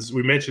Indians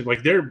we mentioned,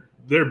 like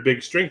their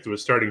big strength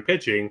was starting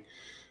pitching,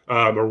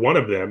 or one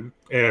of them,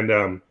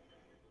 and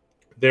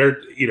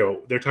they're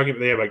talking,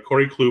 they have like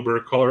Corey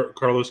Kluber,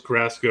 Carlos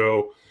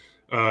Carrasco,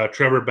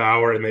 Trevor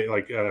Bauer, and they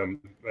like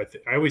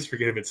I always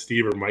forget if it's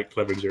Steve or Mike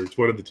Clevenger. It's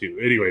one of the two.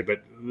 Anyway,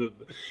 but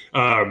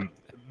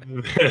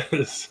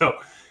so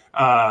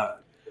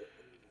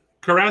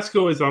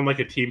Carrasco is on like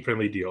a team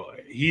friendly deal.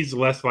 He's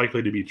less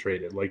likely to be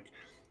traded. Like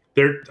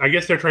I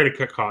guess they're trying to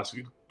cut costs.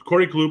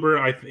 Corey Kluber,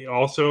 I think,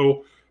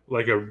 also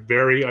like a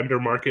very under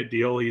market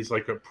deal. He's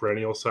like a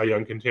perennial Cy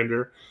Young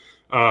contender.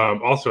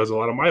 Also has a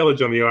lot of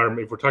mileage on the arm,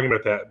 if we're talking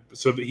about that.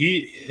 So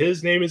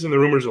his name is in the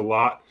rumors a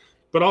lot,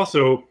 but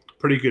also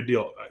pretty good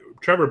deal.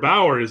 Trevor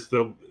Bauer is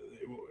you're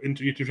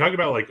talking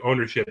about like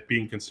ownership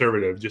being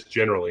conservative, just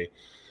generally.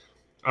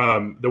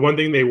 The one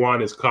thing they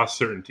want is cost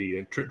certainty,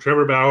 and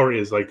Trevor Bauer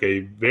is like a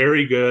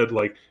very good,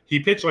 like he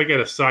pitched like at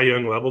a Cy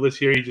Young level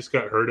this year. He just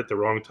got hurt at the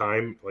wrong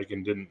time, like,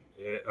 and didn't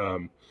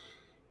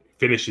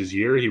finish his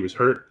year. He was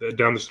hurt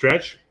down the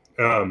stretch,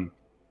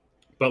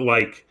 but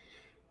like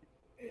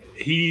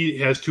he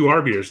has 2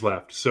 ARB years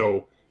left,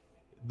 so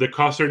the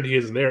cost certainty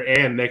isn't there.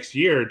 And next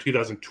year,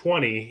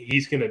 2020,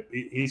 he's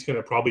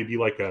gonna probably be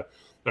like a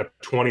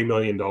 $20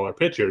 million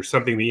pitcher,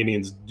 something the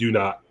Indians do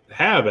not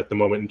have at the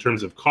moment in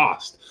terms of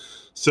cost.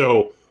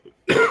 So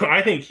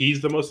I think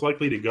he's the most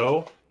likely to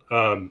go.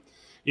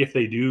 If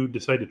they do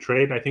decide to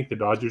trade, I think the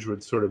Dodgers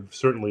would sort of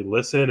certainly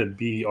listen and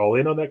be all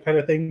in on that kind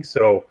of thing.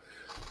 So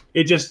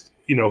it just,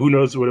 who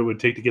knows what it would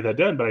take to get that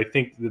done. But I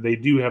think that they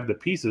do have the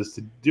pieces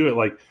to do it.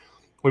 Like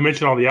we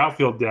mentioned, all the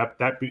outfield depth,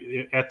 that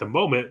at the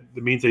moment,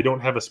 that means they don't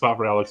have a spot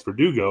for Alex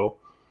Verdugo.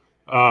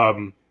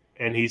 And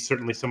he's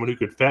certainly someone who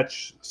could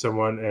fetch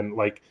someone. And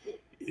like,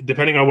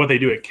 depending on what they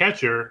do at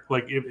catcher,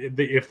 like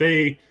if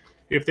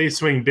they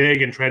swing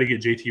big and try to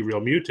get JT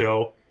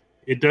Realmuto,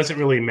 it doesn't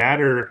really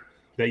matter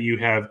that you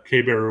have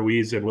Keibert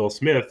Ruiz and Will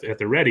Smith at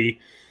the ready.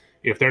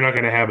 If they're not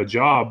going to have a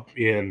job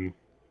in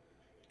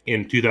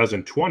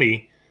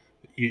 2020,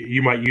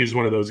 you might use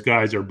one of those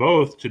guys or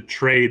both to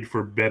trade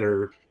for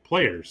better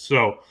players.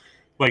 So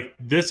like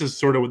this is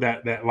sort of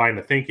that line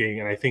of thinking,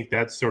 and I think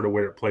that's sort of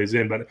where it plays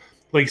in. But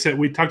like I said,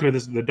 we talked about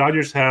this, the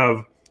Dodgers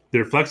have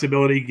their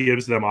flexibility,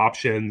 gives them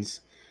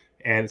options.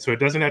 And so it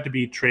doesn't have to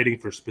be trading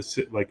for a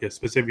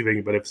specific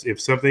thing, but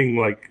if something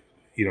like,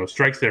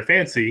 strikes their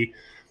fancy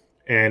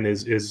and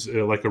is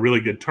like a really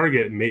good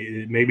target,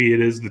 maybe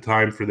it is the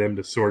time for them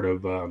to sort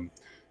of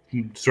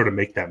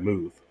make that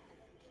move.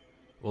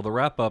 Well, to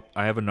wrap up,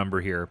 I have a number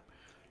here.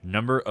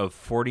 Number of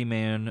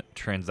 40-man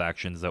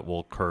transactions that will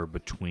occur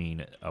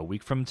between a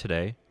week from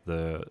today,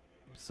 the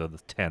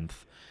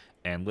 10th,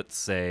 and let's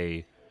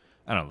say,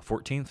 I don't know, the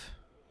 14th?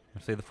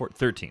 Let's say the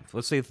 13th.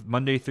 Let's say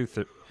Monday through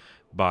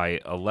by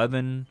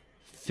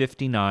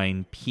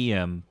 11:59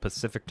 p.m.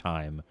 Pacific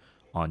time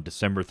on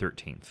December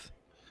 13th.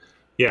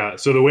 Yeah,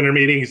 so the winter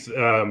meetings,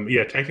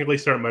 technically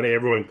start Monday.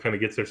 Everyone kind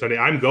of gets there Sunday.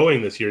 I'm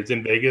going this year. It's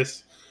in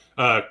Vegas.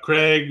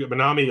 Craig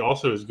Manami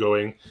also is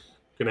going.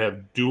 Going to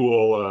have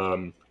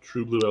dual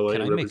True Blue LA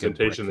representation. Can I make a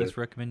breakfast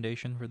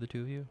recommendation for the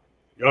two of you?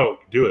 Oh,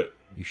 do it.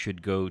 You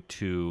should go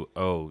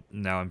to,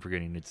 now I'm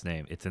forgetting its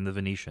name. It's in the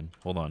Venetian.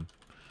 Hold on.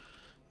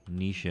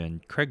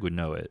 Venetian. Craig would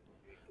know it.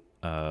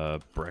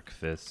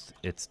 Breakfast.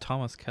 It's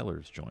Thomas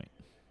Keller's joint.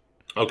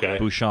 Okay.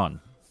 Bouchon.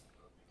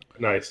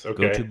 Nice.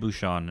 Okay. Go to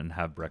Bouchon and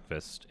have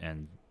breakfast,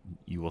 and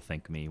you will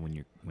thank me when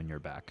you're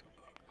back.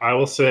 I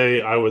will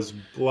say I was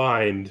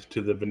blind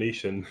to the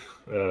Venetian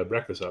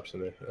breakfast option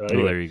there.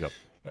 Oh, there you go.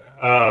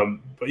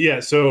 But yeah,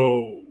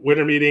 so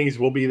winter meetings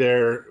will be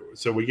there.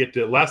 So we get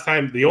to last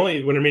time the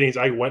only winter meetings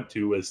I went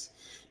to was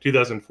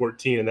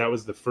 2014, and that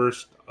was the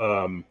first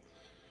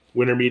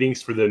winter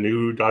meetings for the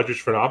new Dodgers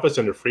front office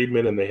under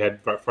Friedman, and they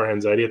had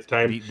Farhan Zaidi at the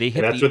time. They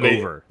hit the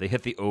over. They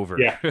hit the over.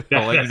 Yeah,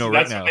 I'll let you know right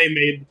that's now. when they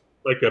made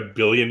like $1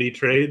 billion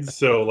trades.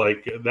 So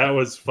like that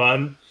was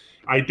fun.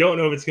 I don't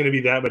know if it's going to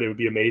be that, but it would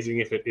be amazing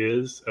if it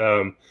is.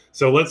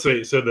 So let's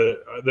say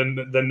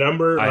the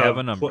number. I have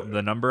a number.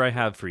 The number I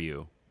have for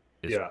you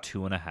is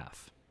 2.5.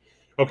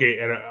 Okay,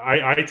 and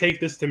I take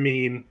this to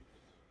mean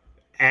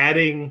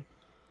adding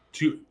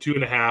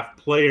 2.5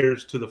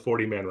 players to the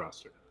 40-man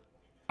roster.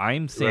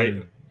 I'm saying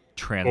Right.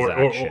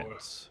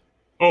 transactions.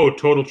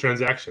 Total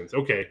transactions.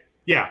 Okay,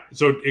 yeah.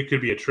 So it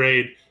could be a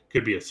trade,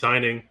 could be a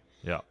signing.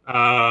 Yeah.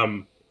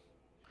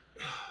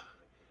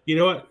 You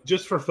know what?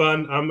 Just for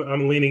fun,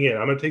 I'm leaning in.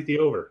 I'm going to take the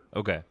over.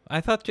 Okay. I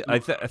thought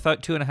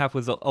 2.5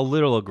 was a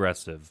little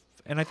aggressive,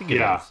 and I think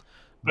it is.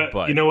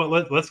 But you know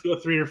what? Let's go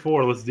 3 or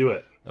 4. Let's do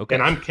it. Okay.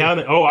 And I'm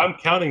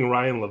counting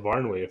Ryan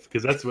LaVarnway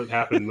because that's what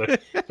happened.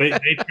 They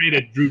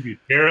traded Drew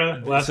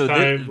Butera last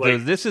time.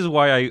 This is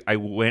why I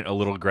went a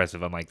little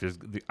aggressive. I'm like,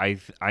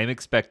 I'm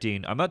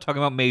expecting. I'm not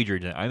talking about major.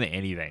 I'm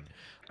anything.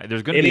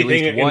 There's going to be at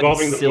least one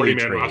involving the silly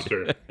 40-man trade,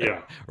 roster.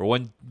 Yeah, or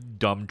one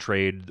dumb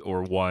trade,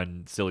 or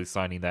one silly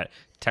signing that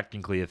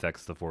technically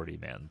affects the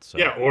 40-man. So.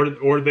 Yeah,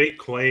 or they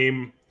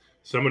claim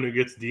someone who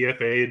gets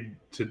DFA'd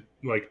to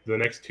like the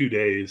next 2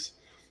 days,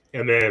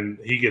 and then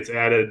he gets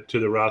added to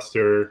the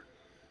roster,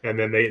 and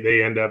then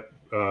they end up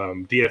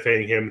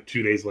DFAing him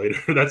 2 days later.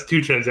 That's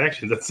 2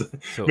 transactions.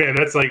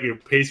 That's like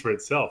it pays for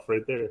itself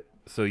right there.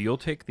 So you'll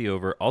take the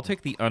over. I'll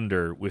take the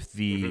under with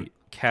the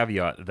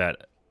caveat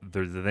that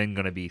there's then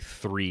going to be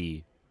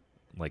 3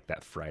 like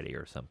that Friday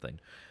or something.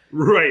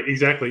 Right,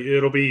 exactly.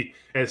 It'll be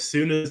as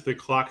soon as the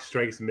clock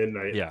strikes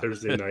midnight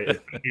Thursday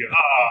night.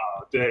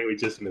 Dang, we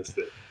just missed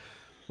it.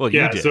 Well,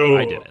 you did. So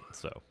I didn't.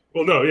 So.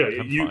 Well, no,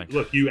 yeah.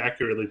 You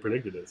accurately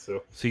predicted it.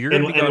 So you're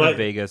going to be going to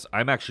Vegas.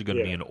 I'm actually going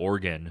to be in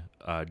Oregon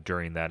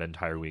during that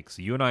entire week.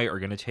 So you and I are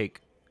going to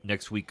take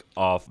next week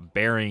off,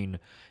 bearing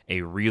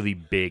a really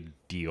big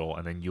deal,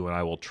 and then you and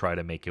I will try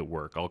to make it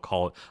work. I'll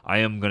call it. I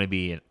am going to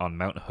be on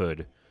Mount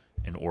Hood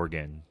in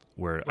Oregon,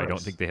 where I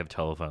don't think they have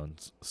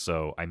telephones,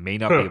 so I may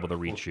not be able to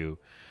reach you.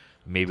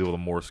 Maybe able to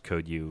Morse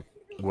code you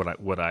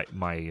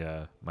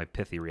my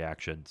pithy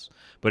reactions.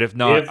 But if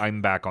not,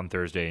 I'm back on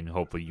Thursday, and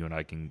hopefully you and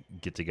I can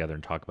get together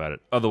and talk about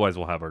it. Otherwise,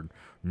 we'll have our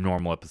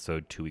normal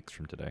episode 2 weeks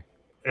from today.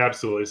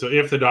 Absolutely. So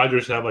if the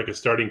Dodgers have like a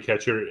starting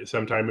catcher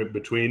sometime in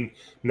between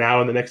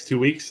now and the next 2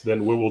 weeks,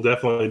 then we will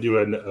definitely do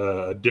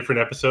a different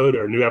episode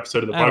or a new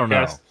episode of the podcast. I don't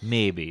know.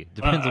 Maybe.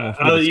 Depends on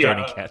who the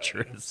starting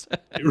catcher is.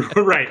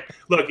 Right.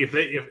 Look,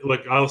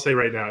 I'll say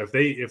right now,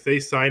 if they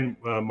sign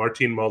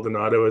Martin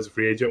Maldonado as a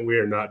free agent, we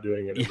are not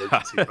doing an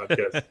emergency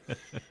podcast.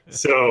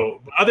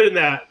 So other than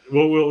that,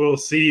 we'll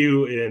see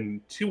you in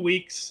 2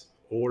 weeks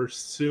or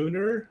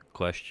sooner.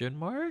 Question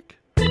mark?